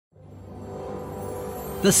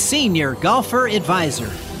the Senior Golfer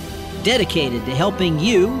Advisor, dedicated to helping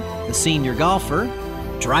you, the senior golfer,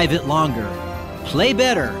 drive it longer, play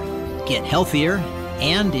better, get healthier,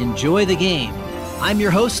 and enjoy the game. I'm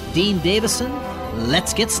your host, Dean Davison.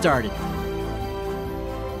 Let's get started.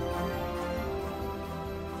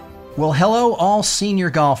 Well, hello, all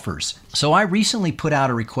senior golfers. So I recently put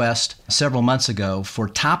out a request several months ago for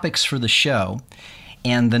topics for the show,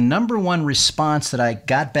 and the number one response that I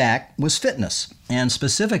got back was fitness. And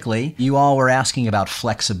specifically, you all were asking about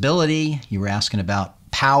flexibility, you were asking about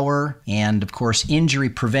power, and of course, injury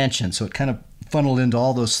prevention. So it kind of funneled into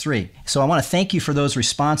all those three. So I want to thank you for those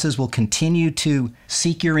responses. We'll continue to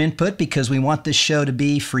seek your input because we want this show to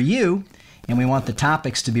be for you, and we want the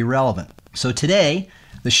topics to be relevant. So today,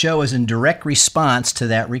 the show is in direct response to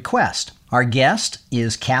that request. Our guest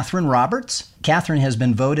is Katherine Roberts. Katherine has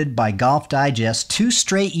been voted by Golf Digest 2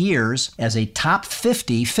 straight years as a top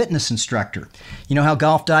 50 fitness instructor. You know how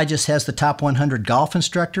Golf Digest has the top 100 golf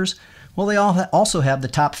instructors? Well, they also have the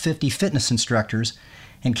top 50 fitness instructors,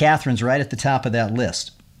 and Katherine's right at the top of that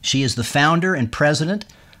list. She is the founder and president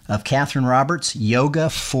of Katherine Roberts Yoga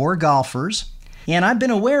for Golfers. And I've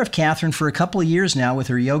been aware of Katherine for a couple of years now with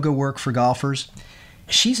her yoga work for golfers.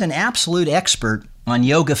 She's an absolute expert on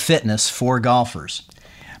yoga fitness for golfers,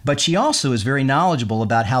 but she also is very knowledgeable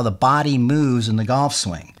about how the body moves in the golf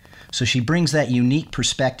swing. So she brings that unique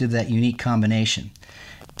perspective, that unique combination.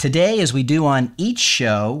 Today, as we do on each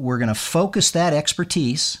show, we're going to focus that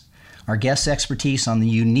expertise, our guest's expertise, on the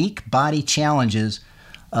unique body challenges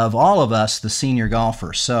of all of us, the senior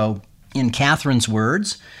golfer. So in Katherine's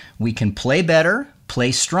words, we can play better,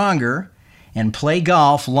 play stronger, and play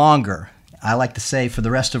golf longer. I like to say for the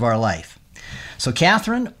rest of our life. So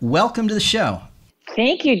Katherine, welcome to the show.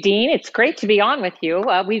 Thank you, Dean. It's great to be on with you.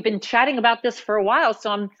 We've been chatting about this for a while,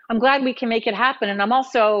 so I'm glad we can make it happen. And I'm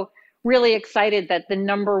also really excited that the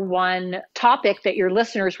number one topic that your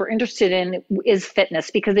listeners were interested in is fitness,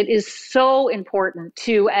 because it is so important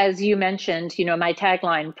to, as you mentioned, my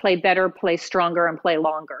tagline, play better, play stronger, and play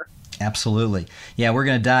longer. Absolutely. Yeah, we're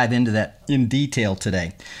going to dive into that in detail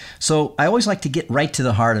today. So I always like to get right to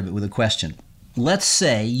the heart of it with a question. Let's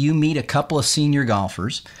say you meet a couple of senior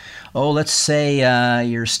golfers. Let's say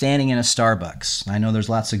you're standing in a Starbucks. I know there's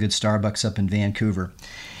lots of good Starbucks up in Vancouver.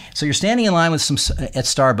 So you're standing in line with at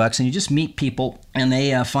Starbucks, and you just meet people, and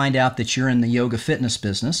they find out that you're in the yoga fitness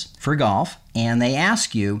business for golf, and they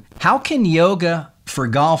ask you, how can yoga for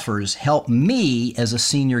golfers help me as a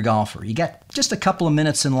senior golfer? You got just a couple of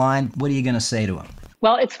minutes in line. What are you going to say to them?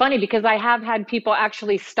 Well, it's funny because I have had people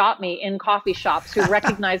actually stop me in coffee shops who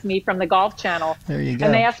recognize me from the Golf Channel. There you go.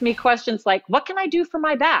 And they ask me questions like, what can I do for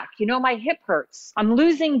my back? My hip hurts. I'm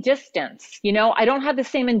losing distance. I don't have the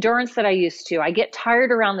same endurance that I used to. I get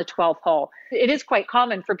tired around the 12th hole. It is quite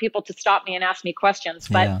common for people to stop me and ask me questions.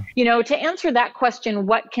 But, to answer that question,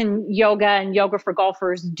 what can yoga and yoga for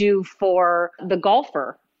golfers do for the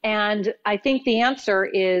golfer? And I think the answer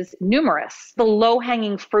is numerous. The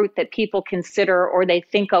low-hanging fruit that people consider or they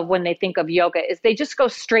think of when they think of yoga is they just go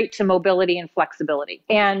straight to mobility and flexibility.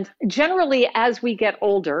 And generally, as we get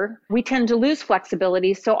older, we tend to lose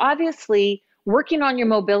flexibility. So obviously, working on your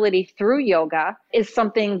mobility through yoga is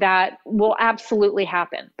something that will absolutely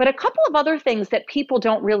happen. But a couple of other things that people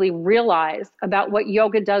don't really realize about what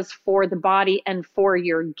yoga does for the body and for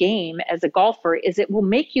your game as a golfer is it will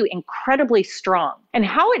make you incredibly strong. And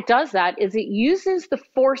how it does that is it uses the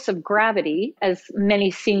force of gravity, as many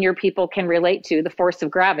senior people can relate to, the force of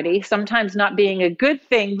gravity, sometimes not being a good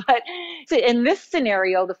thing, but in this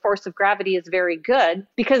scenario, the force of gravity is very good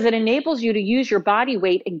because it enables you to use your body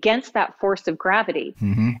weight against that force of gravity.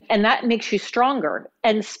 Mm-hmm. And that makes you stronger.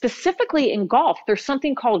 And specifically in golf, there's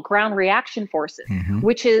something called ground reaction forces, mm-hmm.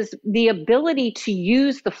 which is the ability to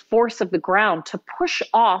use the force of the ground to push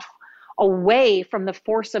off away from the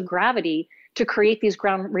force of gravity to create these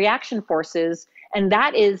ground reaction forces. And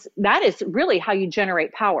that is really how you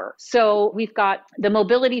generate power. So we've got the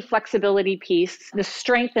mobility, flexibility piece, the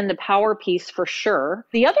strength and the power piece for sure.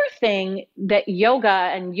 The other thing that yoga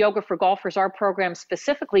and yoga for golfers, our program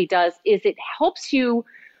specifically does, is it helps you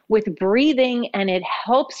with breathing and it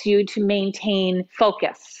helps you to maintain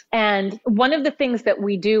focus. And one of the things that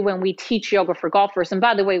we do when we teach yoga for golfers, and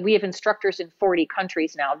by the way, we have instructors in 40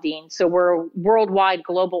 countries now, Dean, so we're a worldwide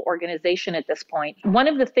global organization at this point. One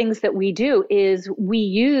of the things that we do is we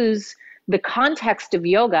use the context of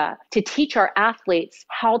yoga to teach our athletes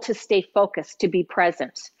how to stay focused, to be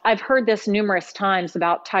present. I've heard this numerous times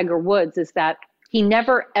about Tiger Woods, is that he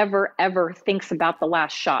never, ever, ever thinks about the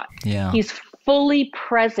last shot. Yeah. He's fully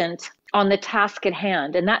present on the task at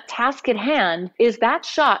hand. And that task at hand is that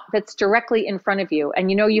shot that's directly in front of you.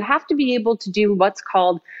 And, you have to be able to do what's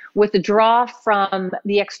called withdraw from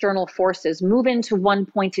the external forces, move into one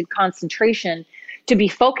pointed concentration to be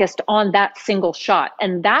focused on that single shot.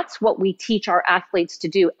 And that's what we teach our athletes to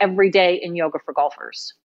do every day in Yoga for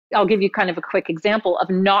Golfers. I'll give you kind of a quick example of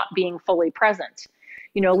not being fully present.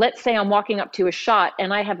 Let's say I'm walking up to a shot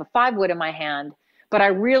and I have a 5-wood in my hand, but I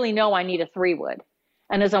really know I need a 3-wood.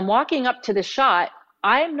 And as I'm walking up to the shot,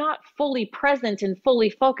 I'm not fully present and fully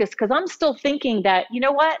focused because I'm still thinking that,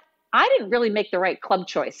 I didn't really make the right club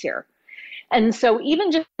choice here. And so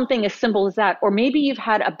even just something as simple as that, or maybe you've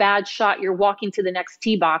had a bad shot, you're walking to the next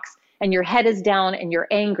tee box and your head is down and you're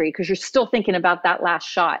angry because you're still thinking about that last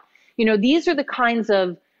shot. These are the kinds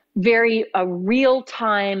of very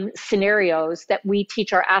real-time scenarios that we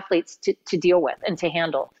teach our athletes to deal with and to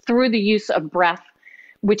handle through the use of breath,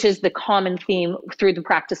 which is the common theme through the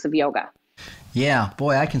practice of yoga. Yeah,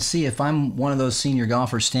 boy, I can see if I'm one of those senior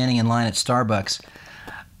golfers standing in line at Starbucks,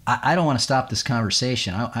 I don't want to stop this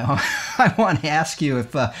conversation. I want to ask you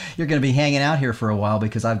if you're going to be hanging out here for a while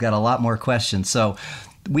because I've got a lot more questions. So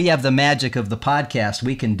we have the magic of the podcast.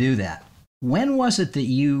 We can do that. When was it that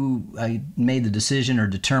you made the decision or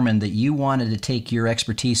determined that you wanted to take your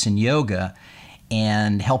expertise in yoga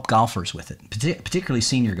and help golfers with it, particularly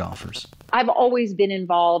senior golfers? I've always been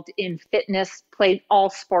involved in fitness, played all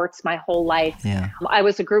sports my whole life. Yeah. I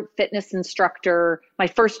was a group fitness instructor. My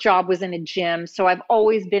first job was in a gym. So I've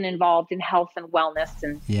always been involved in health and wellness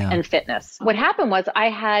and fitness. What happened was I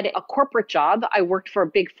had a corporate job. I worked for a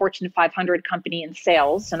big Fortune 500 company in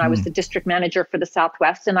sales, and I was the district manager for the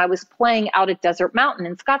Southwest, and I was playing out at Desert Mountain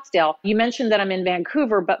in Scottsdale. You mentioned that I'm in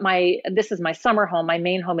Vancouver, but this is my summer home. My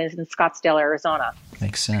main home is in Scottsdale, Arizona.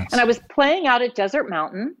 Makes sense. And I was playing out at Desert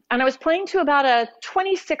Mountain, and I was playing to about a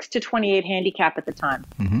 26 to 28 handicap at the time.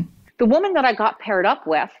 Mm-hmm. The woman that I got paired up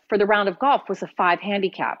with for the round of golf was a 5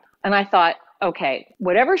 handicap. And I thought, okay,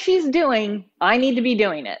 whatever she's doing, I need to be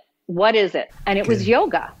doing it. What is it? And it was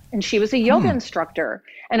yoga. And she was a yoga instructor.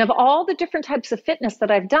 And of all the different types of fitness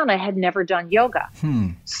that I've done, I had never done yoga.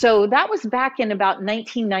 So that was back in about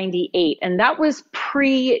 1998. And that was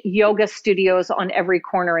pre-yoga studios on every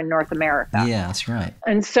corner in North America. Yeah, that's right.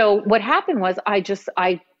 And so what happened was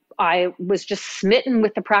I was just smitten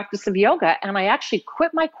with the practice of yoga. And I actually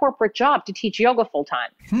quit my corporate job to teach yoga full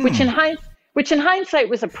time, which in hindsight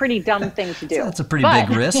was a pretty dumb thing to do. That's a pretty big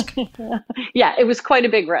risk. Yeah, it was quite a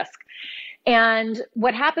big risk. And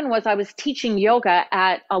what happened was I was teaching yoga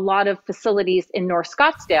at a lot of facilities in North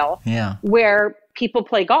Scottsdale where people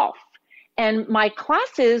play golf. And my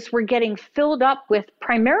classes were getting filled up with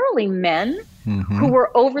primarily men who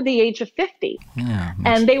were over the age of 50. Yeah,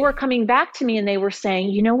 and they were coming back to me and they were saying,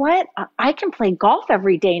 you know what, I can play golf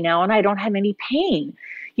every day now and I don't have any pain.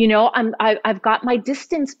 I've got my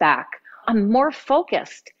distance back. I'm more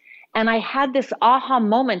focused. And I had this aha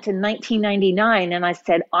moment in 1999 and I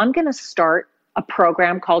said, I'm going to start a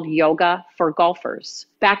program called Yoga for Golfers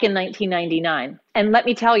back in 1999. And let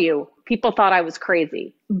me tell you, people thought I was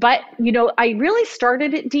crazy. But, I really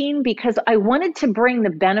started it, Dean, because I wanted to bring the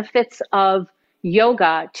benefits of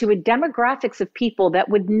yoga to a demographics of people that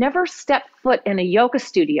would never step foot in a yoga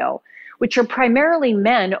studio, which are primarily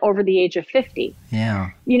men over the age of 50.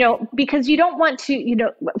 Yeah. Because you don't want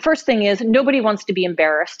to, first thing is nobody wants to be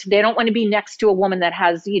embarrassed. They don't want to be next to a woman that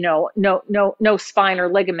has, no spine or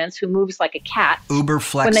ligaments, who moves like a cat. Uber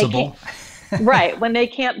flexible. Right, when they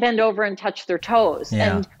can't bend over and touch their toes.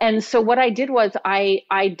 Yeah. And so what I did was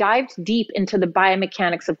I dived deep into the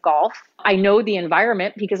biomechanics of golf. I know the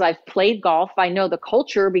environment because I've played golf. I know the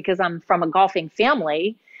culture because I'm from a golfing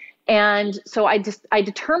family. And so I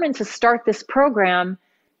determined to start this program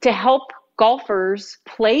to help golfers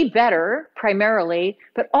play better primarily,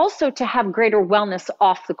 but also to have greater wellness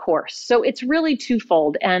off the course. So it's really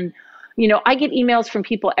twofold. And I get emails from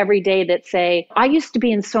people every day that say, I used to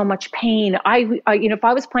be in so much pain. If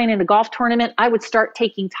I was playing in a golf tournament, I would start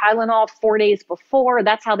taking Tylenol 4 days before.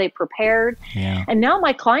 That's how they prepared. Yeah. And now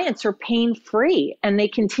my clients are pain-free and they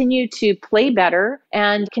continue to play better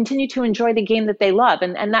and continue to enjoy the game that they love.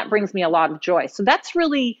 And that brings me a lot of joy. So that's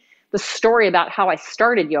really the story about how I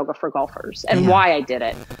started Yoga for Golfers and why I did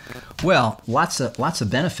it. Well, lots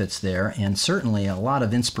of benefits there, and certainly a lot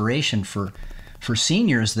of inspiration for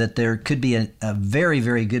seniors that there could be a very,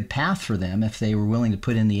 very good path for them if they were willing to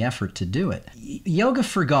put in the effort to do it. Yoga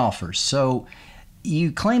for Golfers. So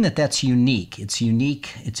you claim that that's unique. It's unique.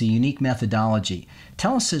 It's a unique methodology.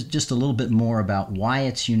 Tell us just a little bit more about why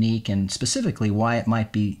it's unique and specifically why it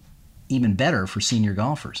might be even better for senior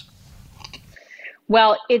golfers.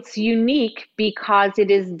 Well, it's unique because it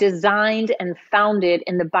is designed and founded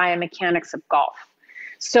in the biomechanics of golf.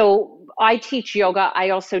 So I teach yoga. I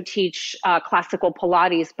also teach classical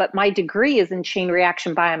Pilates, but my degree is in chain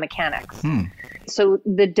reaction biomechanics. So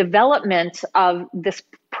the development of this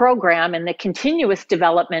program and the continuous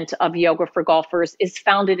development of yoga for golfers is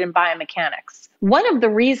founded in biomechanics. One of the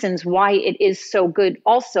reasons why it is so good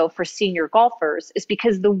also for senior golfers is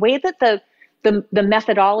because the way that the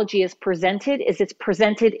methodology is presented is it's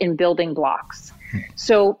presented in building blocks.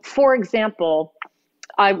 So, for example,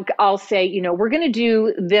 I'll say, we're going to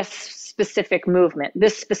do this specific movement,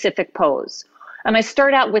 this specific pose. And I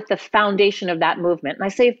start out with the foundation of that movement. And I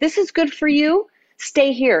say, if this is good for you,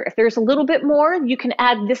 stay here. If there's a little bit more, you can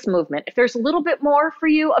add this movement. If there's a little bit more for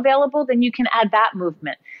you available, then you can add that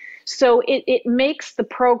movement. So it makes the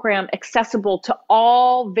program accessible to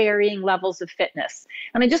all varying levels of fitness.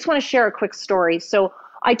 And I just want to share a quick story. So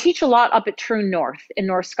I teach a lot up at True North in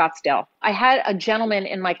North Scottsdale. I had a gentleman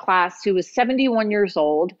in my class who was 71 years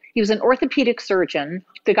old. He was an orthopedic surgeon.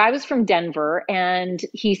 The guy was from Denver, and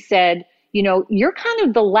he said, you're kind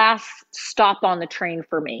of the last stop on the train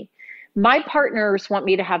for me. My partners want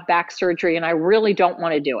me to have back surgery, and I really don't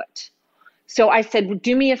want to do it. So I said,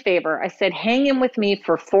 do me a favor. I said, hang in with me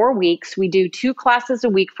for 4 weeks. We do 2 classes a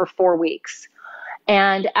week for 4 weeks.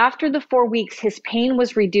 And after the 4 weeks, his pain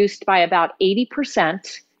was reduced by about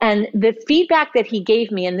 80%. And the feedback that he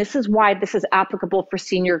gave me, and this is why this is applicable for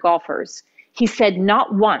senior golfers, he said,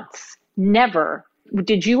 not once, never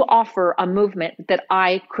did you offer a movement that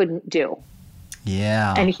I couldn't do.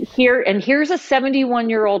 Yeah. And here's a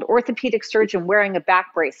 71-year-old orthopedic surgeon wearing a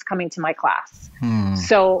back brace coming to my class.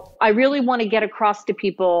 So I really want to get across to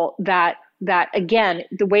people that again,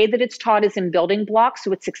 the way that it's taught is in building blocks,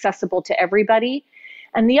 so it's accessible to everybody.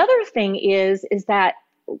 And the other thing is that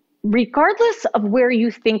regardless of where you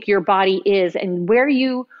think your body is and where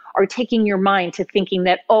you are taking your mind to thinking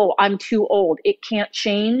that, oh, I'm too old, it can't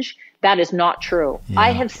change, that is not true. Yeah.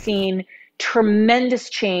 I have seen tremendous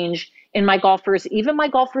change in my golfers, even my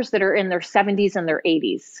golfers that are in their 70s and their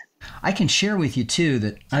 80s. I can share with you, too,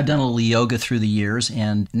 that I've done a little yoga through the years,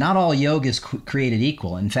 and not all yoga is created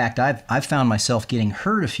equal. In fact, I've found myself getting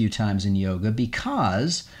hurt a few times in yoga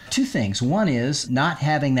because 2 things. One is not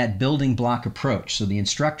having that building block approach. So the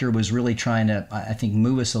instructor was really trying to, I think,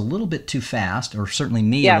 move us a little bit too fast, or certainly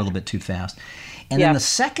me a little bit too fast. And then the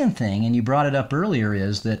second thing, and you brought it up earlier,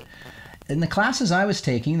 is that in the classes I was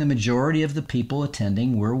taking, the majority of the people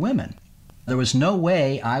attending were women. There was no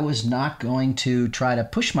way I was not going to try to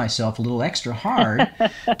push myself a little extra hard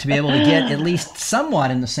to be able to get at least somewhat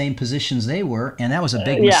in the same positions they were, and that was a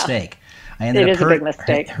big mistake. I ended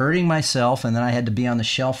up hurting myself, and then I had to be on the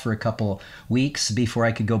shelf for a couple weeks before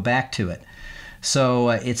I could go back to it. So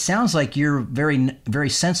it sounds like you're very, very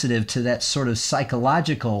sensitive to that sort of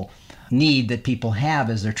psychological need that people have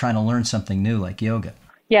as they're trying to learn something new like yoga.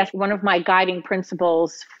 Yes, one of my guiding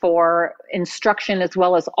principles for instruction, as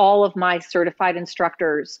well as all of my certified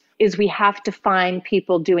instructors, is we have to find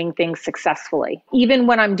people doing things successfully. Even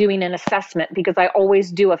when I'm doing an assessment, because I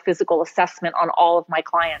always do a physical assessment on all of my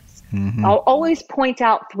clients, I'll always point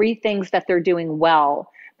out 3 things that they're doing well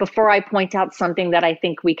before I point out something that I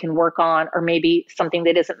think we can work on, or maybe something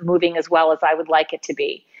that isn't moving as well as I would like it to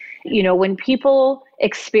be. When people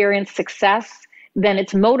experience success, then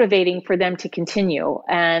it's motivating for them to continue.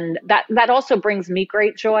 And that also brings me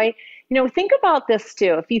great joy. Think about this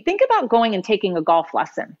too. If you think about going and taking a golf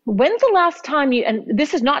lesson, when's the last time and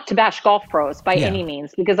this is not to bash golf pros by any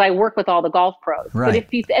means, because I work with all the golf pros, right.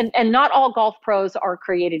 But and not all golf pros are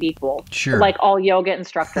created equal, like all yoga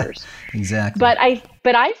instructors. Exactly.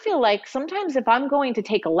 But I feel like sometimes if I'm going to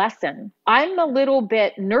take a lesson, I'm a little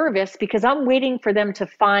bit nervous because I'm waiting for them to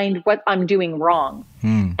find what I'm doing wrong.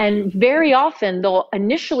 And very often they'll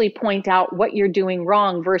initially point out what you're doing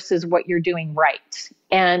wrong versus what you're doing right.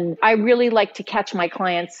 And I really like to catch my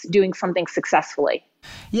clients doing something successfully.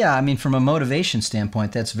 Yeah, I mean, from a motivation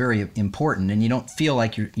standpoint, that's very important, and you don't feel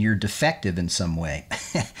like you're defective in some way,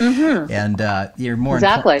 and you're more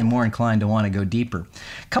inclined to want to go deeper.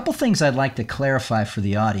 A couple things I'd like to clarify for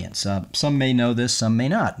the audience. Some may know this, some may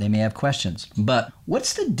not. They may have questions. But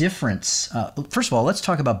what's the difference? First of all, let's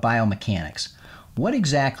talk about biomechanics. What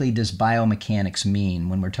exactly does biomechanics mean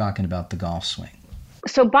when we're talking about the golf swing?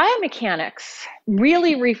 So biomechanics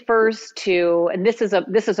really refers to, and this is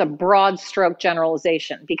a broad stroke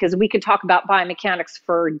generalization, because we could talk about biomechanics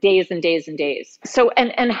for days and days and days. So,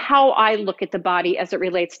 and how I look at the body as it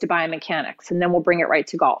relates to biomechanics, and then we'll bring it right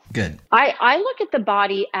to golf. Good. I look at the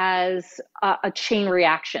body as a chain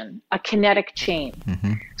reaction, a kinetic chain,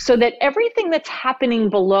 so that everything that's happening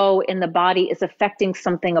below in the body is affecting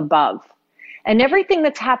something above. And everything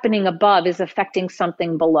that's happening above is affecting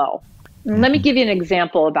something below. And let me give you an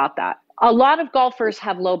example about that. A lot of golfers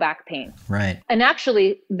have low back pain. Right. And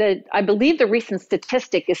actually, I believe the recent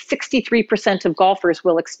statistic is 63% of golfers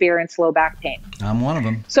will experience low back pain. I'm one of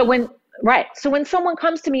them. So when someone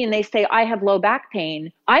comes to me and they say, I have low back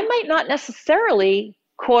pain, I might not necessarily,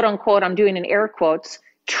 quote unquote, I'm doing in air quotes,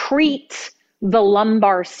 treat the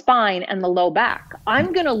lumbar spine and the low back.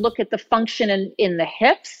 I'm going to look at the function in the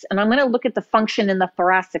hips, and I'm going to look at the function in the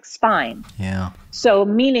thoracic spine. Yeah. So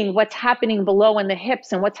meaning what's happening below in the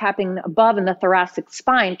hips and what's happening above in the thoracic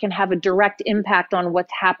spine can have a direct impact on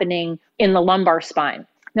what's happening in the lumbar spine.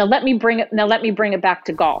 Now let me bring it back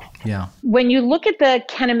to golf. Yeah. When you look at the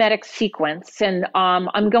kinematic sequence, and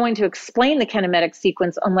I'm going to explain the kinematic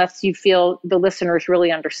sequence unless you feel the listeners really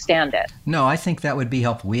understand it. No, I think that would be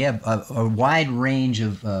helpful. We have a wide range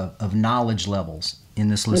of knowledge levels in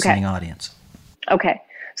this listening audience. Okay.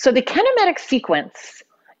 So the kinematic sequence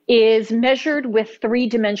is measured with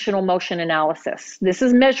three-dimensional motion analysis. This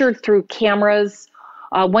is measured through cameras.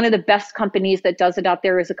 One of the best companies that does it out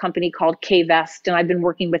there is a company called K-Vest, and I've been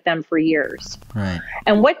working with them for years. Right.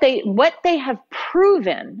 And what they have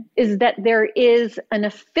proven is that there is an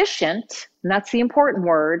efficient, and that's the important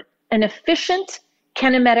word, an efficient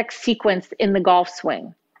kinematic sequence in the golf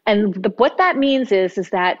swing. And what that means is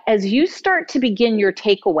that as you start to begin your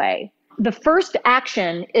takeaway, the first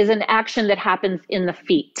action is an action that happens in the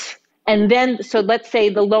feet. And then, so let's say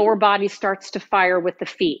the lower body starts to fire with the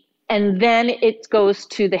feet. And then it goes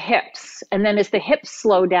to the hips. And then as the hips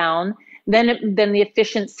slow down, then the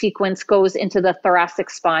efficient sequence goes into the thoracic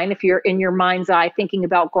spine, if you're in your mind's eye thinking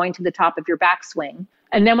about going to the top of your backswing.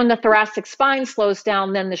 And then when the thoracic spine slows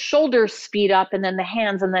down, then the shoulders speed up, and then the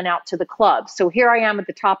hands, and then out to the club. So here I am at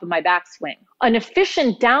the top of my backswing. An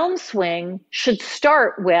efficient downswing should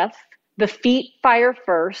start with the feet fire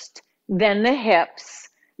first, then the hips,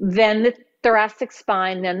 then the thoracic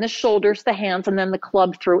spine, then the shoulders, the hands, and then the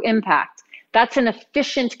club through impact. That's an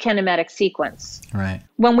efficient kinematic sequence. Right.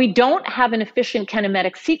 When we don't have an efficient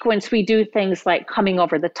kinematic sequence, we do things like coming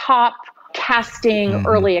over the top, casting,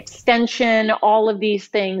 early extension, all of these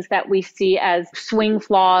things that we see as swing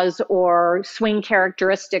flaws or swing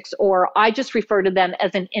characteristics, or I just refer to them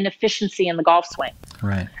as an inefficiency in the golf swing.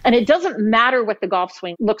 Right. And it doesn't matter what the golf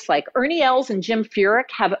swing looks like. Ernie Els and Jim Furyk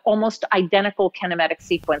have almost identical kinematic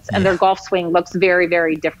sequence, and their golf swing looks very,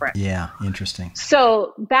 very different. Yeah, interesting.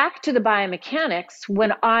 So back to the biomechanics,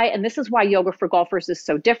 and this is why yoga for golfers is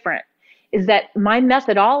so different, is that my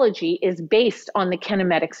methodology is based on the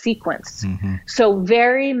kinematic sequence. So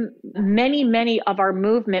very many of our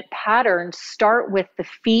movement patterns start with the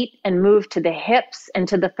feet and move to the hips and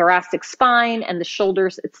to the thoracic spine and the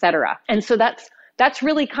shoulders, etc. And so that's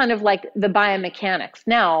really kind of like the biomechanics.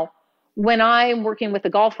 Now, when I'm working with a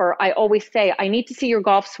golfer, I always say, I need to see your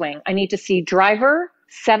golf swing. I need to see driver,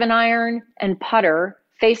 7-iron, and putter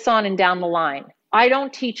face on and down the line. I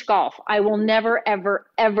don't teach golf. I will never, ever,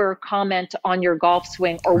 ever comment on your golf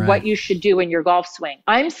swing or what you should do in your golf swing.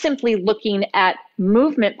 I'm simply looking at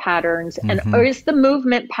movement patterns and is the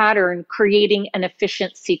movement pattern creating an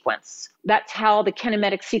efficient sequence? That's how the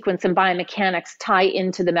kinematic sequence and biomechanics tie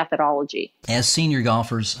into the methodology. As senior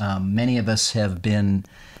golfers, many of us have been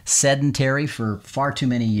sedentary for far too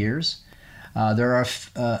many years. There are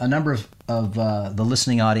a number of the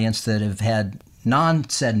listening audience that have had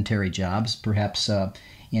non-sedentary jobs, perhaps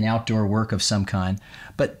in outdoor work of some kind.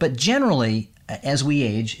 But generally, as we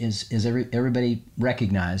age, as everybody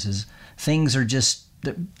recognizes, things are just,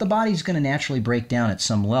 the body's going to naturally break down at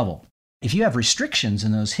some level. If you have restrictions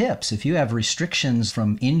in those hips, if you have restrictions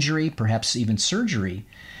from injury, perhaps even surgery,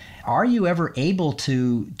 are you ever able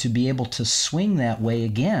to be able to swing that way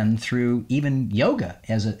again through even yoga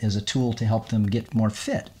as a tool to help them get more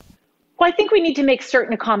fit? Well, I think we need to make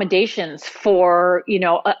certain accommodations for,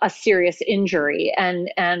 a serious injury,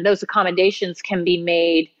 and those accommodations can be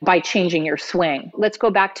made by changing your swing. Let's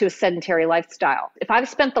go back to a sedentary lifestyle. If I've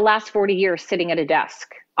spent the last 40 years sitting at a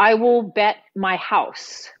desk, I will bet my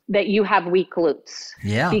house that you have weak glutes.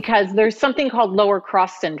 Yeah. Because there's something called lower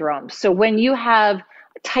cross syndrome. So when you have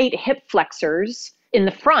tight hip flexors in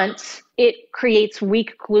the front, it creates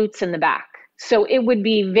weak glutes in the back. So it would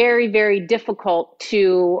be very, very difficult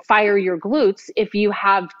to fire your glutes if you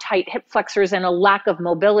have tight hip flexors and a lack of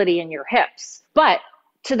mobility in your hips. But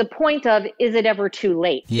to the point of, is it ever too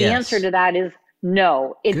late? Yes. The answer to that is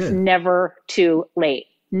no, it's never too late.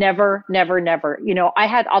 Never, never, never.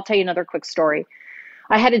 I'll tell you another quick story.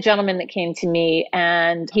 I had a gentleman that came to me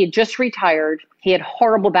and he had just retired. He had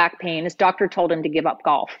horrible back pain. His doctor told him to give up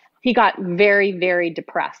golf. He got very, very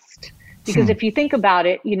depressed. Because if you think about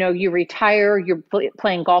it, you retire, you're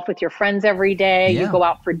playing golf with your friends every day, you Yeah. go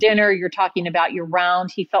out for dinner, you're talking about your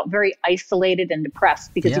round. He felt very isolated and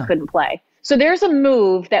depressed because he Yeah. couldn't play. So there's a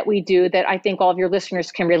move that we do that I think all of your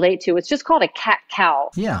listeners can relate to. It's just called a cat-cow.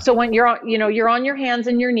 Yeah. So when you're on, you're on your hands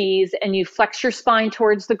and your knees and you flex your spine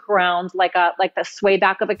towards the ground like the sway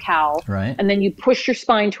back of a cow. Right. And then you push your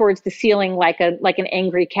spine towards the ceiling like an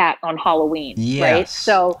angry cat on Halloween. Yes. Right.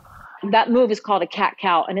 So that move is called a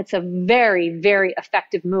cat-cow, and it's a very, very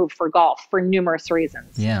effective move for golf for numerous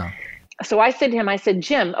reasons. Yeah. So I said to him,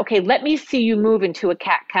 Jim, okay, let me see you move into a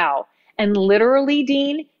cat-cow. And literally,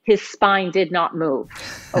 Dean, his spine did not move.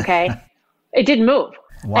 Okay. It didn't move.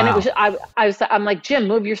 Wow. And it was, I'm like, Jim,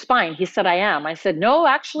 move your spine. He said, I am. I said, no,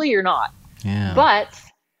 actually, you're not. Yeah. But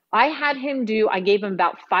I gave him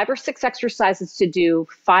about 5 or 6 exercises to do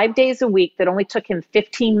 5 days a week that only took him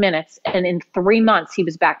 15 minutes. And in 3 months, he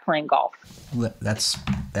was back playing golf.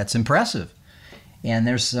 That's impressive. And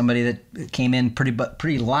there's somebody that came in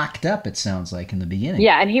pretty locked up, it sounds like, in the beginning.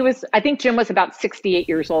 Yeah, and I think Jim was about 68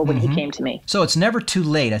 years old when he came to me. So it's never too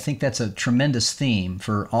late. I think that's a tremendous theme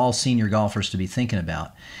for all senior golfers to be thinking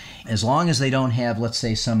about. As long as they don't have, let's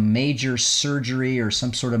say, some major surgery or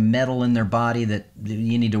some sort of metal in their body that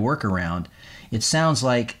you need to work around, it sounds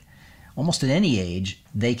like almost at any age,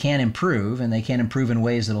 they can improve, and they can improve in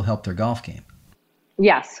ways that'll help their golf game.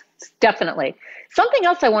 Yes, definitely. Something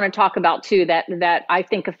else I want to talk about, too, that I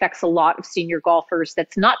think affects a lot of senior golfers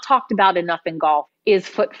that's not talked about enough in golf is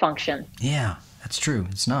foot function. Yeah, that's true.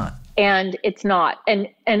 It's not. And it's not. And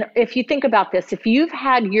if you think about this, if you've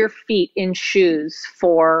had your feet in shoes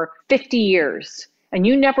for 50 years and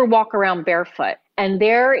you never walk around barefoot, and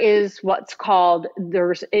there is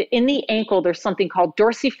in the ankle, there's something called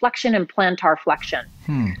dorsiflexion and plantar flexion.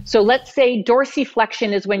 So let's say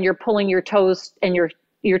dorsiflexion is when you're pulling your toes and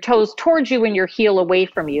your toes towards you and your heel away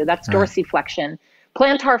from you. That's dorsiflexion.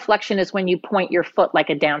 Plantar flexion is when you point your foot like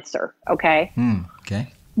a dancer. Okay. Okay.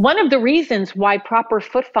 One of the reasons why proper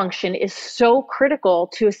foot function is so critical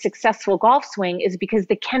to a successful golf swing is because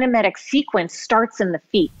the kinematic sequence starts in the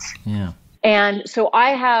feet. Yeah. And so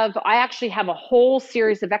I actually have a whole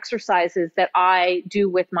series of exercises that I do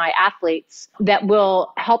with my athletes that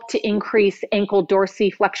will help to increase ankle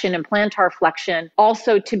dorsiflexion and plantar flexion,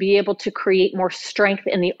 also to be able to create more strength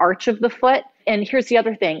in the arch of the foot. And here's the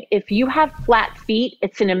other thing. If you have flat feet,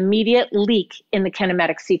 it's an immediate leak in the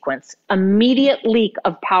kinematic sequence, immediate leak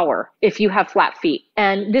of power if you have flat feet.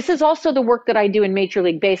 And this is also the work that I do in Major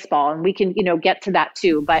League Baseball, and we can, get to that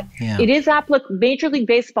too. But it is Major League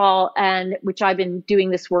Baseball, and which I've been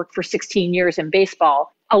doing this work for 16 years in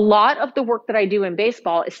baseball. A lot of the work that I do in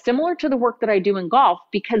baseball is similar to the work that I do in golf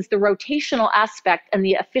because the rotational aspect and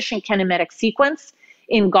the efficient kinematic sequence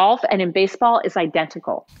in golf and in baseball is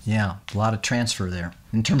identical. Yeah, a lot of transfer there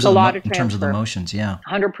in terms of the motions. Yeah,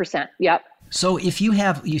 100%. Yep. So if you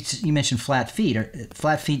have, you mentioned flat feet.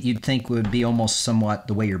 Flat feet you'd think would be almost somewhat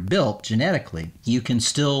the way you're built genetically. You can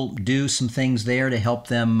still do some things there to help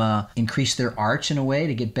them increase their arch in a way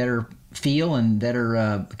to get better feel and better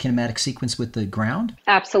kinematic sequence with the ground?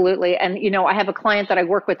 Absolutely. And, I have a client that I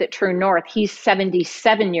work with at True North. He's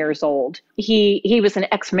 77 years old. He was an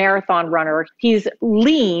ex-marathon runner. He's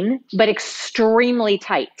lean, but extremely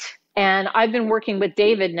tight. And I've been working with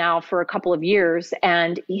David now for a couple of years,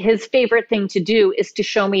 and his favorite thing to do is to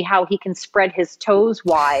show me how he can spread his toes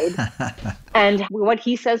wide. And what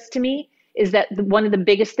he says to me is that one of the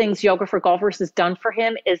biggest things Yoga for Golfers has done for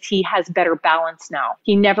him is he has better balance now.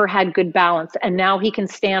 He never had good balance, and now he can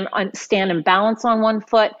stand and balance on one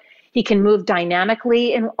foot. He can move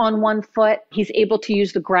dynamically on one foot. He's able to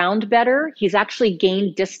use the ground better. He's actually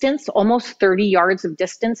gained distance, almost 30 yards of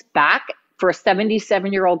distance back. For a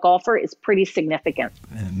 77-year-old golfer is pretty significant.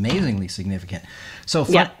 Amazingly significant. So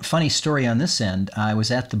funny story on this end. I was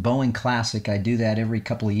at the Boeing Classic. I do that every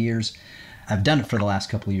couple of years. I've done it for the last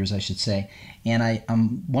couple of years, I should say. And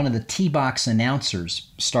I'm one of the tee box announcers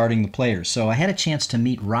starting the players. So I had a chance to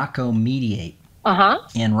meet Rocco Mediate.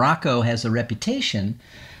 And Rocco has a reputation,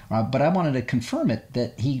 but I wanted to confirm it,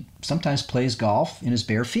 that he sometimes plays golf in his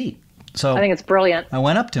bare feet. So I think it's brilliant. I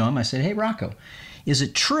went up to him. I said, "Hey, Rocco, is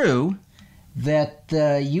it true that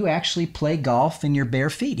you actually play golf in your bare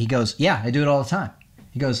feet?" He goes, "Yeah, I do it all the time."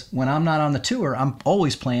 He goes, "When I'm not on the tour, I'm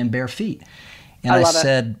always playing bare feet." And I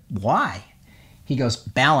said, "Why?" He goes,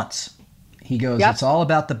 "Balance." He goes, "It's all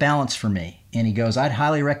about the balance for me." And he goes, "I'd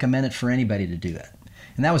highly recommend it for anybody to do that."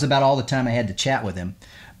 And that was about all the time I had to chat with him.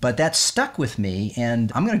 But that stuck with me,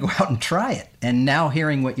 and I'm going to go out and try it. And now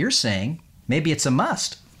hearing what you're saying, maybe it's a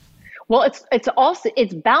must. Well,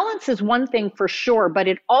 it's balance is one thing for sure, but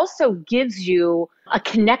it also gives you a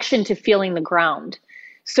connection to feeling the ground.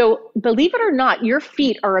 So believe it or not, your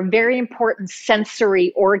feet are a very important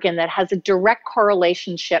sensory organ that has a direct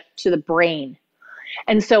correlation to the brain.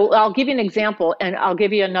 And so I'll give you an example, and I'll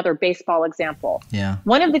give you another baseball example. Yeah.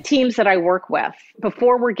 One of the teams that I work with,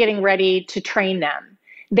 before we're getting ready to train them,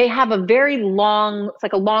 they have a very long, it's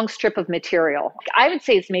like a long strip of material. I would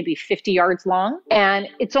say it's maybe 50 yards long, and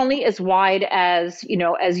it's only as wide as,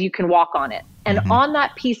 as you can walk on it. And on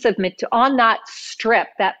that on that strip,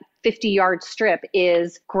 that 50-yard strip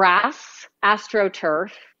is grass,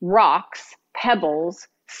 AstroTurf, rocks, pebbles,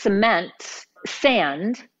 cement,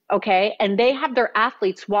 sand. Okay. And they have their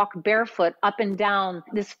athletes walk barefoot up and down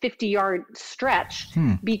this 50-yard stretch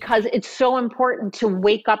because it's so important to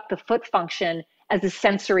wake up the foot function as a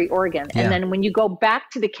sensory organ. Yeah. And then when you go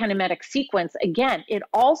back to the kinematic sequence, again, it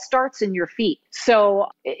all starts in your feet. So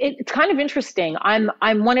it's kind of interesting. I'm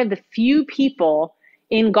one of the few people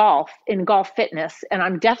in golf fitness, and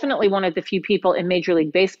I'm definitely one of the few people in Major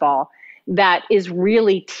League Baseball that is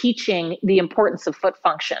really teaching the importance of foot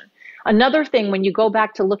function. Another thing, when you go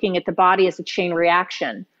back to looking at the body as a chain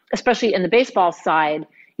reaction, especially in the baseball side,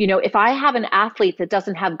 if I have an athlete that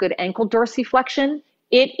doesn't have good ankle dorsiflexion,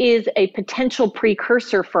 it is a potential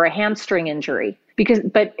precursor for a hamstring injury.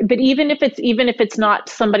 But even if it's not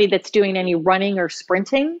somebody that's doing any running or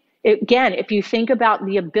sprinting, again, if you think about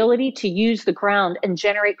the ability to use the ground and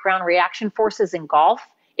generate ground reaction forces in golf,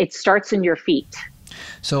 it starts in your feet.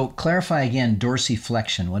 So clarify again,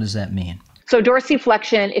 dorsiflexion. What does that mean? So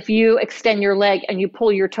dorsiflexion, if you extend your leg and you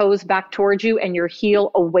pull your toes back towards you and your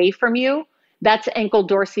heel away from you, that's ankle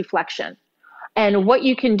dorsiflexion. And what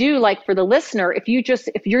you can do, like for the listener, if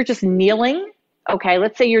you're just kneeling, okay,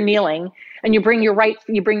 let's say you're kneeling and you bring your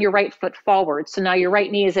right foot forward. So now your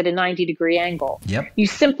right knee is at a 90-degree angle. Yep. You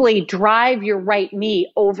simply drive your right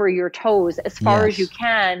knee over your toes as far as you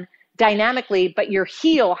can dynamically, but your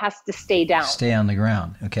heel has to stay down. Stay on the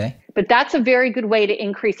ground, okay? But that's a very good way to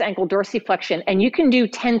increase ankle dorsiflexion. And you can do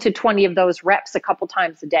 10 to 20 of those reps a couple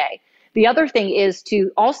times a day. The other thing is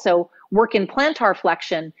to also work in plantar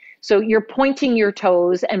flexion. So you're pointing your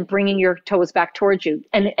toes and bringing your toes back towards you.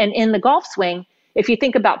 And in the golf swing, if you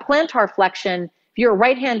think about plantar flexion, if you're a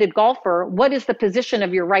right-handed golfer, what is the position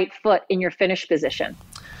of your right foot in your finish position?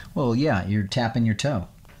 Well, yeah, you're tapping your toe.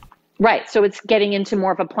 Right. So it's getting into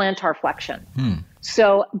more of a plantar flexion.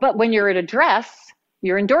 So, but when you're at address,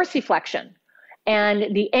 you're in dorsiflexion.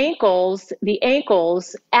 And the ankles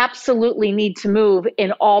absolutely need to move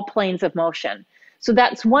in all planes of motion. So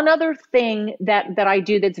that's one other thing that I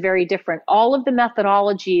do that's very different. All of the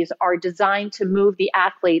methodologies are designed to move the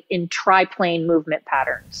athlete in triplane movement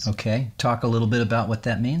patterns. Okay. Talk a little bit about what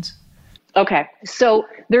that means. Okay. So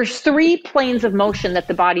there's 3 planes of motion that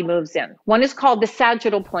the body moves in. One is called the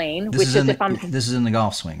sagittal plane, This is in the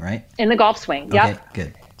golf swing, right? In the golf swing. Okay, Yep.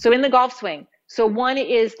 good. So in the golf swing. So one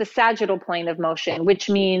is the sagittal plane of motion, which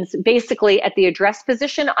means basically at the address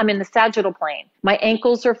position, I'm in the sagittal plane. My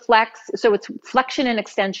ankles are flexed. So it's flexion and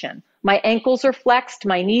extension. My ankles are flexed.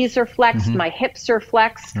 My knees are flexed. My hips are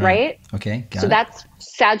flexed, right? Okay, got so it.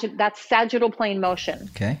 that's sagittal plane motion.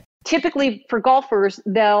 Okay. Typically for golfers,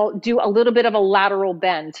 they'll do a little bit of a lateral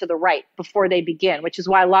bend to the right before they begin, which is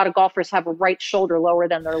why a lot of golfers have a right shoulder lower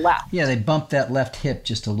than their left. Yeah, they bump that left hip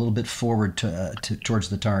just a little bit forward towards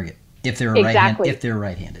the target if they're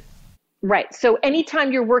right-handed. Right. So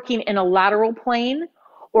anytime you're working in a lateral plane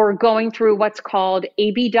or going through what's called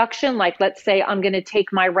abduction, like let's say I'm going to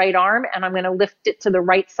take my right arm and I'm going to lift it to the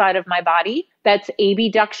right side of my body. That's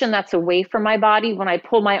abduction. That's away from my body. When I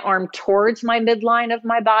pull my arm towards my midline of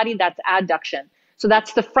my body, that's adduction. So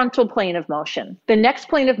that's the frontal plane of motion. The next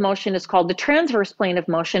plane of motion is called the transverse plane of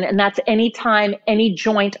motion, and that's anytime any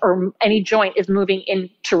joint is moving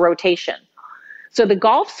into rotation. So the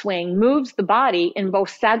golf swing moves the body in both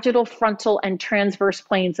sagittal, frontal, and transverse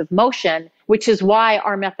planes of motion, which is why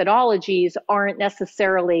our methodologies aren't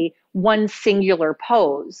necessarily one singular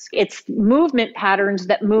pose. It's movement patterns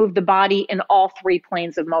that move the body in all 3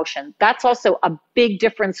 planes of motion. That's also a big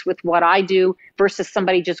difference with what I do versus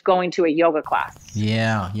somebody just going to a yoga class.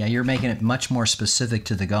 Yeah, you're making it much more specific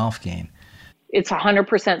to the golf game. It's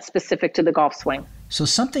 100% specific to the golf swing. So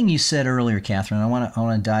something you said earlier, Katherine, I want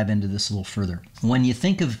to dive into this a little further. When you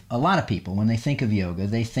think of, a lot of people, when they think of yoga,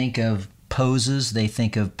 they think of poses. They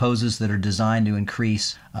think of poses that are designed to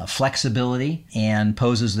increase flexibility and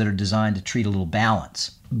poses that are designed to treat a little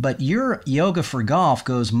balance. But your yoga for golf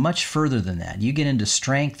goes much further than that. You get into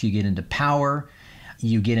strength, you get into power,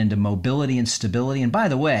 you get into mobility and stability. And by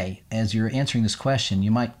the way, as you're answering this question, you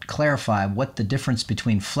might clarify what the difference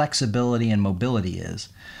between flexibility and mobility is.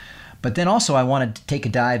 But then also I wanted to take a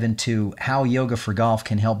dive into how yoga for golf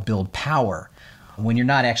can help build power. when you're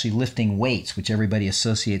not actually lifting weights, which everybody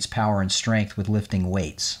associates power and strength with lifting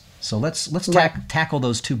weights. So let's tackle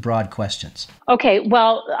those two broad questions. Okay,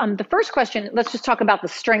 well, the first question, let's just talk about the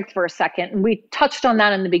strength for a second. And we touched on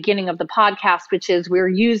that in the beginning of the podcast, which is we're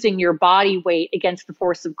using your body weight against the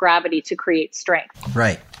force of gravity to create strength.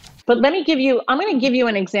 Right. But I'm going to give you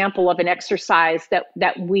an example of an exercise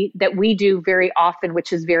that we do very often,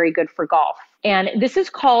 which is very good for golf. And this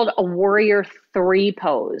is called a Warrior 3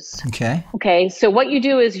 pose. Okay. Okay, so what you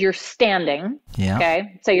do is you're standing. Yeah.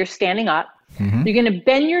 Okay, so you're standing up. Mm-hmm. You're going to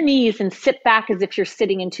bend your knees and sit back as if you're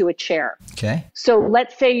sitting into a chair. Okay. So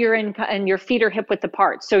let's say you're in and your feet are hip width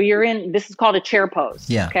apart. So you're in, this is called a chair pose.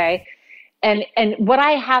 Yeah. Okay. And what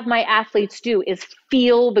I have my athletes do is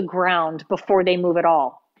feel the ground before they move at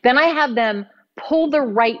all. Then I have them pull their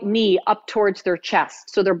right knee up towards their chest.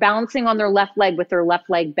 So they're balancing on their left leg with their left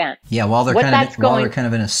leg bent. Yeah, while they're kind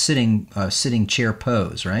of in a sitting chair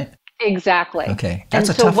pose, right? Exactly. Okay. That's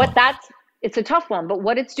a tough one. It's a tough one, but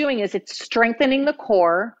what it's doing is it's strengthening the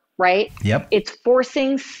core, right? Yep. It's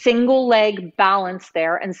forcing single leg balance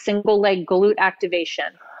there and single leg glute activation.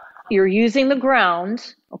 You're using the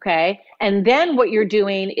ground, okay? And then what you're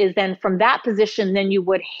doing is then from that position, then you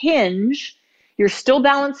would hinge. You're still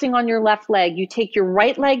balancing on your left leg. You take your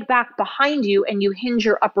right leg back behind you and you hinge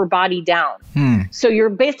your upper body down. So you're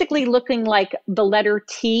basically looking like the letter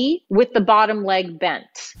T with the bottom leg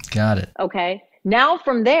bent. Got it. Okay. Now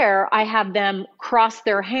from there, I have them cross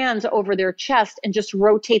their hands over their chest and just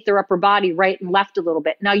rotate their upper body right and left a little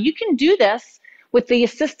bit. Now you can do this with the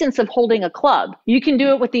assistance of holding a club. You can do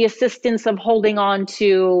it with the assistance of holding on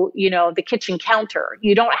to, the kitchen counter.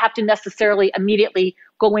 You don't have to necessarily immediately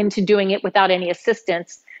go into doing it without any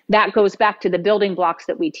assistance. That goes back to the building blocks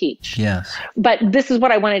that we teach. Yes. But this is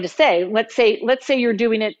what I wanted to say. Let's say you're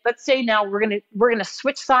doing it. Let's say now we're going to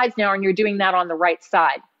switch sides now and you're doing that on the right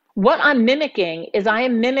side. What I'm mimicking is I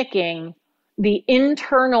am mimicking the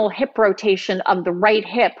internal hip rotation of the right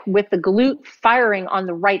hip with the glute firing on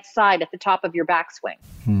the right side at the top of your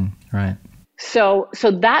backswing. Right. So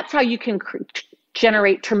that's how you can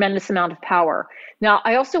generate tremendous amount of power. Now,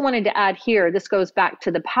 I also wanted to add here, this goes back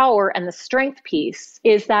to the power and the strength piece,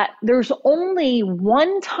 is that there's only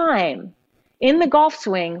one time in the golf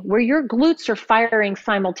swing where your glutes are firing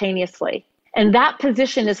simultaneously. And that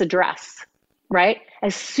position is address. Right?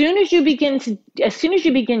 As soon as you begin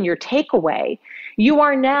your takeaway, you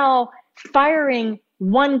are now firing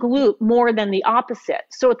one glute more than the opposite.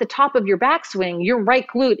 So at the top of your backswing, your right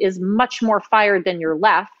glute is much more fired than your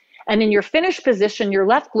left. And in your finish position, your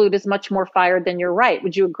left glute is much more fired than your right.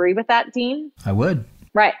 Would you agree with that, Dean? I would.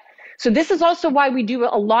 Right. So this is also why we do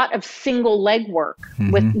a lot of single leg work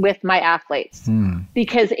with my athletes,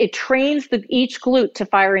 because it trains each glute to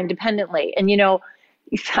fire independently. And,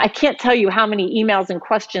 I can't tell you how many emails and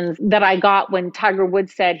questions that I got when Tiger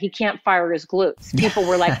Woods said he can't fire his glutes. People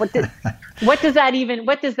were like, what does that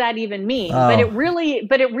even mean? Oh. But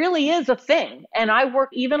it really is a thing. And I work,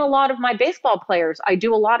 even a lot of my baseball players, I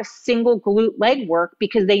do a lot of single glute leg work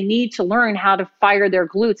because they need to learn how to fire their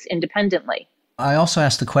glutes independently. I also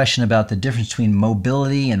asked the question about the difference between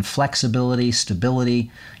mobility and flexibility,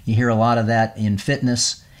 stability. You hear a lot of that in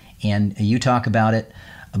fitness, and you talk about it.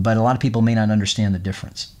 But a lot of people may not understand the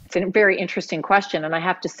difference. It's a very interesting question. And I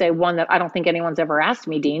have to say one that I don't think anyone's ever asked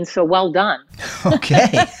me, Dean. So well done. Okay.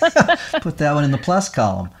 Put that one in the plus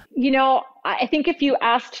column. I think if you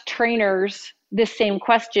asked trainers this same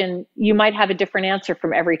question, you might have a different answer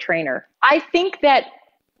from every trainer. I think that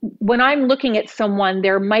when I'm looking at someone,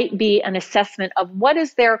 there might be an assessment of what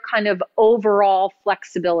is their kind of overall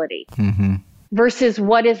flexibility. Versus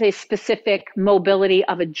what is a specific mobility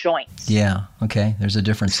of a joint. Yeah. Okay. There's a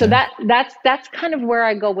difference. So that's kind of where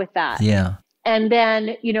I go with that. Yeah. And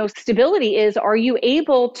then, stability is, are you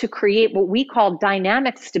able to create what we call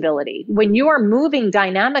dynamic stability? When you are moving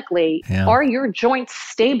dynamically, are your joints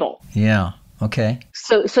stable? Yeah. Okay.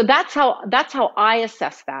 So that's how I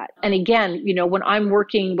assess that. And again, when I'm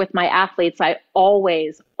working with my athletes, I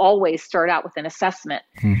always start out with an assessment.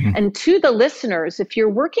 And to the listeners, if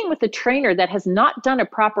you're working with a trainer that has not done a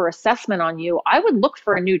proper assessment on you, I would look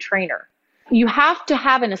for a new trainer. You have to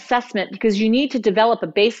have an assessment because you need to develop a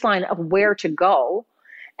baseline of where to go.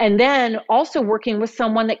 And then also working with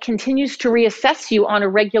someone that continues to reassess you on a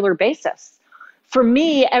regular basis. For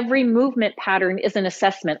me, every movement pattern is an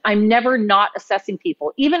assessment. I'm never not assessing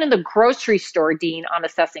people. Even in the grocery store, Dean, I'm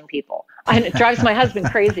assessing people. And it drives my husband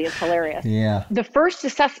crazy. It's hilarious. Yeah. The first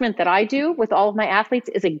assessment that I do with all of my athletes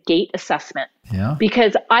is a gait assessment. Yeah.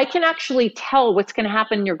 Because I can actually tell what's going to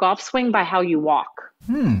happen in your golf swing by how you walk.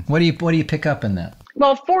 What do you pick up in that?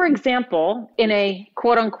 Well, for example, in a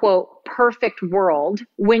quote unquote perfect world,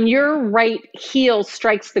 when your right heel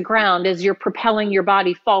strikes the ground as you're propelling your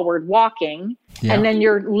body forward walking, and then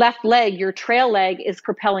your left leg, your trail leg is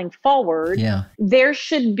propelling forward, there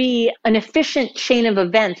should be an efficient chain of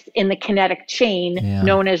events in the kinetic chain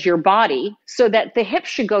known as your body, so that the hips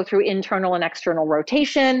should go through internal and external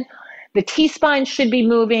rotation. The T-spine should be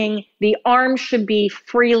moving. The arms should be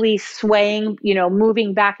freely swaying,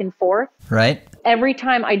 moving back and forth. Right. Every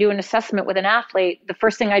time I do an assessment with an athlete, the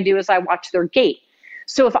first thing I do is I watch their gait.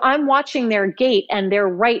 So if I'm watching their gait and their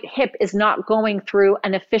right hip is not going through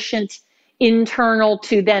an efficient internal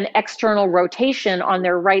to then external rotation on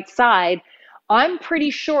their right side, I'm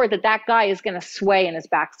pretty sure that that guy is going to sway in his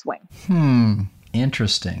backswing.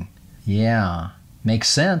 Interesting. Yeah. Makes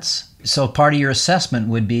sense. So part of your assessment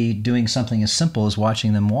would be doing something as simple as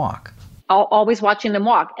watching them walk. Always watching them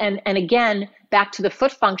walk. And again, back to the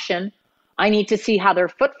foot function, I need to see how their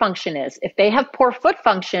foot function is. If they have poor foot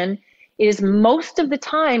function, it is most of the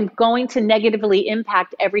time going to negatively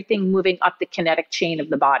impact everything moving up the kinetic chain of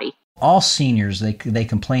the body. All seniors, they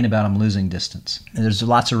complain about them losing distance. There's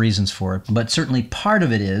lots of reasons for it, but certainly part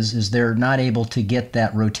of it is they're not able to get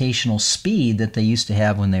that rotational speed that they used to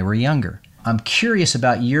have when they were younger. I'm curious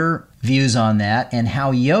about your views on that and how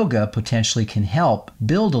yoga potentially can help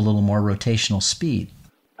build a little more rotational speed.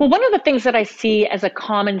 Well, one of the things that I see as a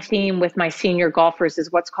common theme with my senior golfers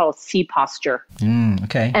is what's called C posture.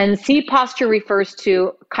 Okay. And C posture refers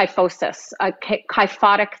to kyphosis, a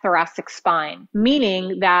kyphotic thoracic spine,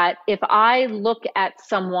 meaning that if I look at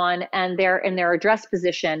someone and they're in their address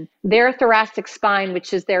position, their thoracic spine,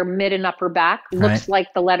 which is their mid and upper back, looks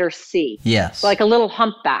like the letter C. Yes. Like a little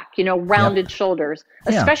humpback, rounded shoulders,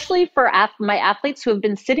 especially for my athletes who have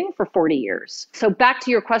been sitting for 40 years. So back to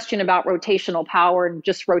your question about rotational power and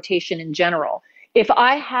just rotation in general. If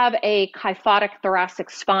I have a kyphotic thoracic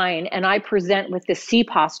spine and I present with the C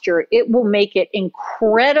posture, it will make it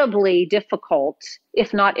incredibly difficult,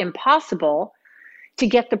 if not impossible, to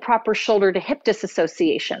get the proper shoulder to hip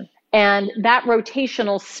disassociation. And that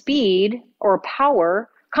rotational speed or power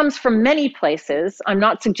comes from many places. I'm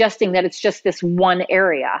not suggesting that it's just this one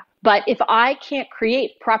area. But if I can't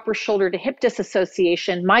create proper shoulder to hip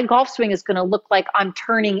disassociation, my golf swing is going to look like I'm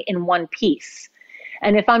turning in one piece.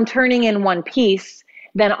 And if I'm turning in one piece,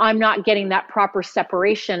 then I'm not getting that proper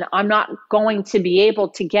separation. I'm not going to be able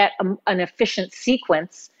to get an efficient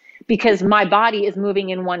sequence because my body is moving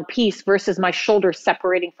in one piece versus my shoulders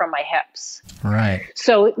separating from my hips. Right.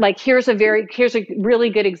 So here's a really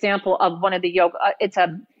good example of one of the yoga.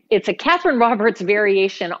 It's a Katherine Roberts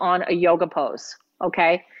variation on a yoga pose.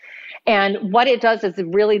 Okay. And what it does is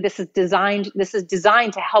this is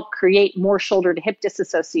designed to help create more shoulder to hip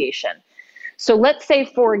disassociation. So let's say,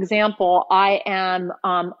 for example, I'm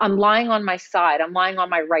lying on my side. I'm lying on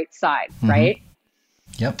my right side, right?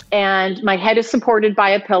 Yep. And my head is supported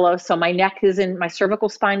by a pillow. So my my cervical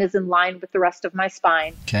spine is in line with the rest of my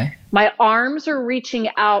spine. Okay. My arms are reaching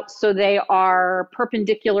out. So they are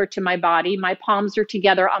perpendicular to my body. My palms are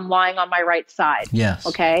together. I'm lying on my right side. Yes.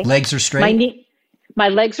 Okay. Legs are straight. My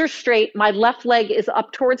legs are straight. My left leg is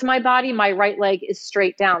up towards my body. My right leg is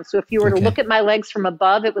straight down. So if you were to look at my legs from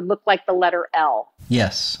above, it would look like the letter L.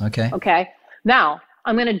 Yes. Okay. Okay. Now,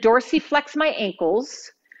 I'm going to dorsiflex my ankles.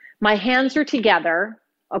 My hands are together.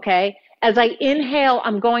 Okay. As I inhale,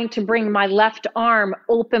 I'm going to bring my left arm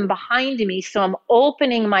open behind me. So I'm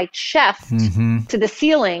opening my chest to the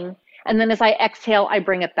ceiling. And then as I exhale, I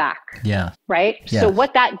bring it back. Yeah. Right. Yeah. So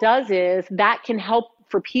what that does is that can help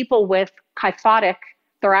for people with kyphotic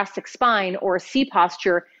thoracic spine or a C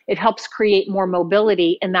posture. It helps create more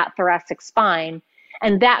mobility in that thoracic spine.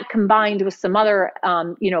 And that combined with some other,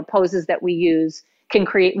 poses that we use can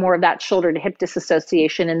create more of that shoulder to hip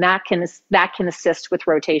disassociation. And that can assist with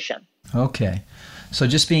rotation. Okay. So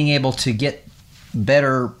just being able to get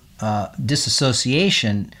better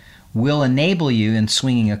disassociation will enable you in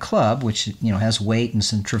swinging a club, which has weight and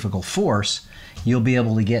centrifugal force. You'll be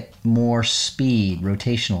able to get more speed,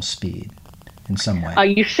 rotational speed in some way.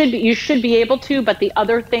 You should be able to, but the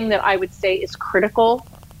other thing that I would say is critical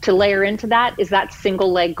to layer into that is that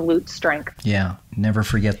single leg glute strength. Yeah, never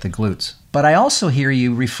forget the glutes. But I also hear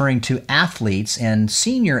you referring to athletes and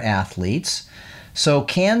senior athletes. So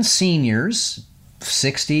can seniors,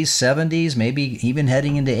 60s, 70s, maybe even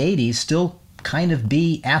heading into 80s, still kind of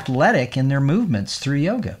be athletic in their movements through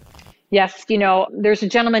yoga? Yes, there's a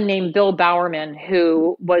gentleman named Bill Bowerman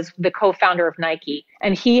who was the co-founder of Nike,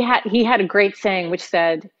 and he had a great saying which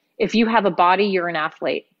said, "If you have a body, you're an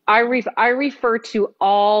athlete." I refer to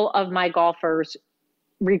all of my golfers,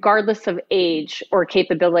 regardless of age or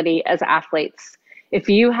capability, as athletes. If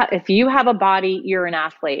you have a body, you're an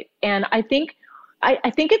athlete, and I think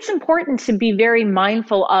I think it's important to be very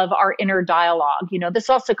mindful of our inner dialogue. This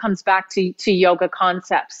also comes back to yoga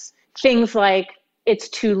concepts. Things like, it's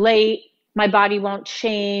too late, my body won't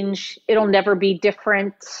change, it'll never be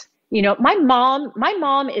different. My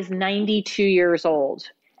mom is 92 years old,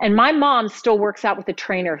 and my mom still works out with a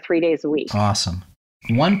trainer 3 days a week. Awesome.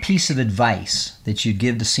 One piece of advice that you'd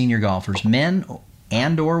give to senior golfers, men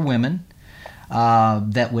and or women,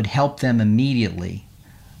 that would help them immediately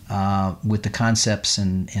with the concepts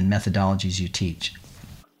and methodologies you teach?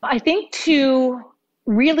 I think to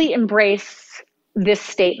really embrace this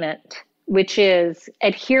statement, which is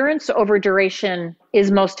adherence over duration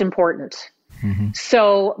is most important. Mm-hmm.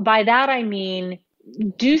 So by that, I mean,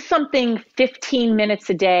 do something 15 minutes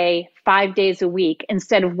a day, 5 days a week,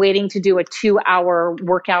 instead of waiting to do a 2-hour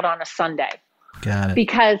workout on a Sunday. Got it.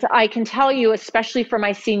 Because I can tell you, especially for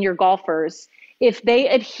my senior golfers, if they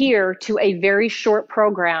adhere to a very short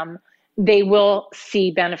program, they will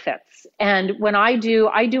see benefits. And when I do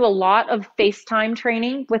a lot of FaceTime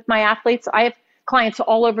training with my athletes. I have clients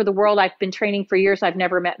all over the world. I've been training for years. I've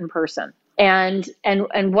never met in person. And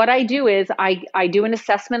what I do is I do an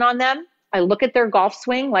assessment on them. I look at their golf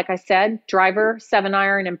swing, like I said, driver,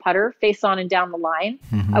 7-iron, and putter, face on and down the line.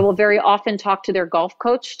 Mm-hmm. I will very often talk to their golf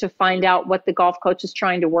coach to find out what the golf coach is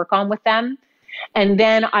trying to work on with them. And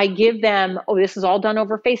then I give them, this is all done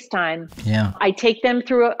over FaceTime. Yeah. I take them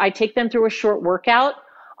through a short workout.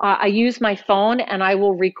 I use my phone and I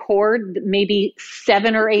will record maybe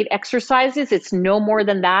 7 or 8 exercises. It's no more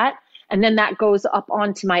than that. And then that goes up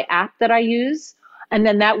onto my app that I use. And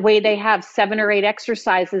then that way they have 7 or 8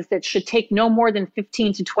 exercises that should take no more than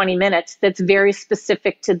 15 to 20 minutes. That's very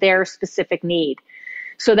specific to their specific need.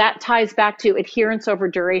 So that ties back to adherence over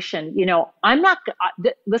duration.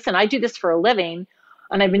 Listen, I do this for a living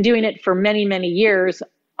and I've been doing it for many, many years.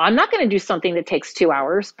 I'm not going to do something that takes 2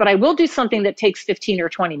 hours, but I will do something that takes 15 or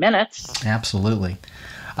 20 minutes. Absolutely.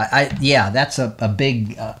 That's a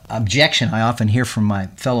big objection I often hear from my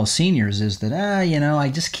fellow seniors is that, I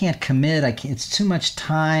just can't commit. It's too much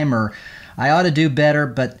time, or I ought to do better.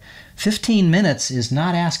 But 15 minutes is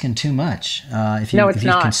not asking too much if you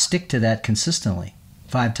can stick to that consistently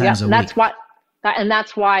 5 times a week.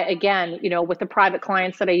 That's why, again, with the private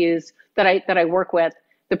clients that I use, that I work with,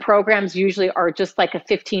 the programs usually are just like a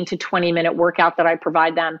 15 to 20 minute workout that I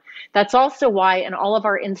provide them. That's also why in all of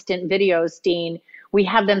our instant videos, Dean, we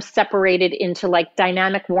have them separated into like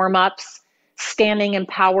dynamic warm-ups, standing and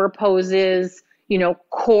power poses,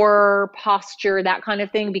 core posture, that kind of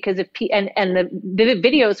thing. Because the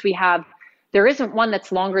videos we have, there isn't one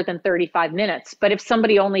that's longer than 35 minutes. But if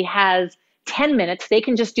somebody only has 10 minutes, they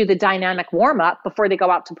can just do the dynamic warm-up before they go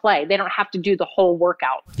out to play. They don't have to do the whole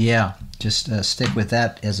workout. Yeah, just stick with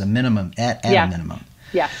that as a minimum, at a minimum.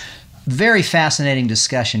 Yes. Very fascinating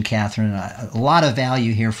discussion, Katherine. A lot of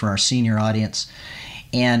value here for our senior audience.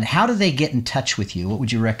 And how do they get in touch with you? What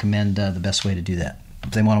would you recommend the best way to do that if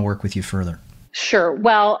they want to work with you further? Sure.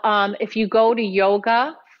 Well, if you go to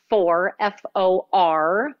yoga for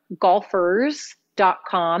FOR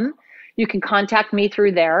golfers.com, you can contact me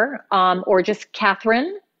through there, or just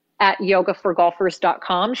Katherine at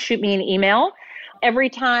yogaforgolfers.com. Shoot me an email. Every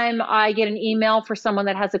time I get an email for someone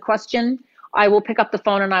that has a question, I will pick up the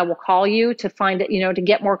phone and I will call you to find it, to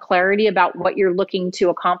get more clarity about what you're looking to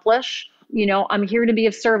accomplish. I'm here to be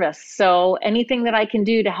of service. So anything that I can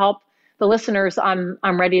do to help the listeners, I'm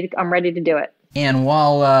ready to do it. And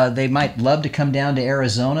while they might love to come down to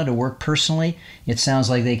Arizona to work personally, it sounds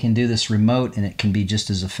like they can do this remote and it can be just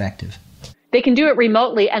as effective. They can do it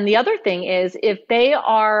remotely. And the other thing is, if they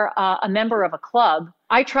are a member of a club,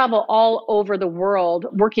 I travel all over the world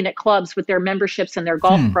working at clubs with their memberships and their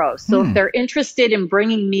golf pros. So if they're interested in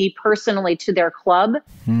bringing me personally to their club,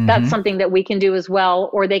 that's something that we can do as well,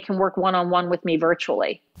 or they can work one-on-one with me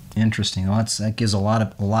virtually. Interesting. Well, that gives a lot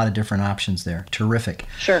of different options there. Terrific.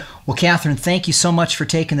 Sure. Well, Katherine, thank you so much for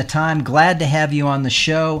taking the time. Glad to have you on the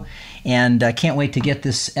show, and I can't wait to get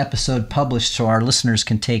this episode published so our listeners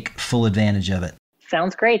can take full advantage of it.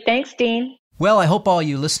 Sounds great. Thanks, Dean. Well, I hope all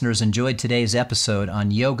you listeners enjoyed today's episode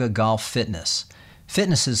on yoga, golf, fitness.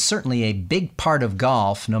 Fitness is certainly a big part of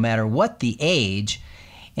golf, no matter what the age.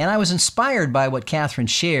 And I was inspired by what Katherine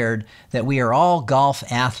shared, that we are all golf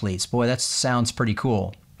athletes. Boy, that sounds pretty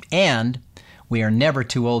cool. And we are never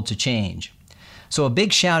too old to change. So a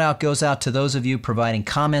big shout out goes out to those of you providing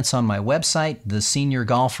comments on my website,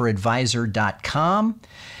 theseniorgolferadvisor.com.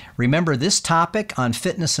 Remember, this topic on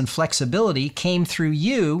fitness and flexibility came through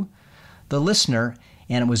you, the listener,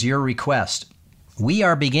 and it was your request. We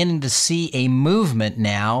are beginning to see a movement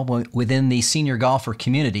now within the senior golfer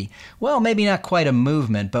community. Well, maybe not quite a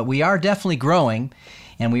movement, but we are definitely growing.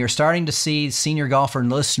 and we are starting to see senior golfer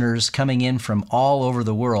listeners coming in from all over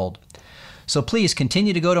the world. So please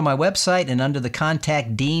continue to go to my website and under the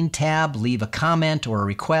Contact Dean tab, leave a comment or a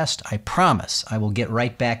request. I promise I will get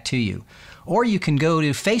right back to you. Or you can go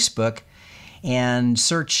to Facebook and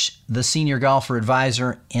search the Senior Golfer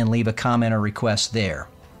Advisor and leave a comment or request there.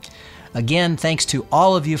 Again, thanks to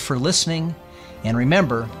all of you for listening, and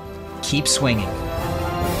remember, keep swinging.